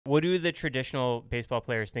What do the traditional baseball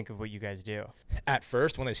players think of what you guys do? At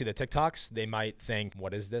first, when they see the TikToks, they might think,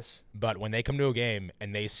 what is this? But when they come to a game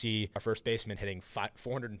and they see a first baseman hitting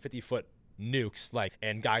 450-foot nukes,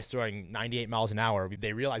 and guys throwing 98 miles an hour,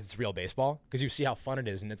 they realize it's real baseball, because you see how fun it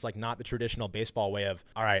is. And it's not the traditional baseball way of,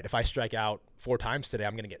 all right, if I strike out 4 times today,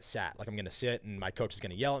 I'm going to get sat. I'm going to sit and my coach is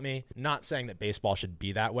going to yell at me. Not saying that baseball should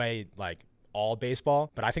be that way, all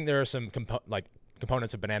baseball, but I think there are some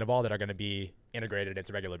components of banana ball that are going to be integrated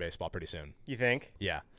into regular baseball pretty soon. You think? Yeah.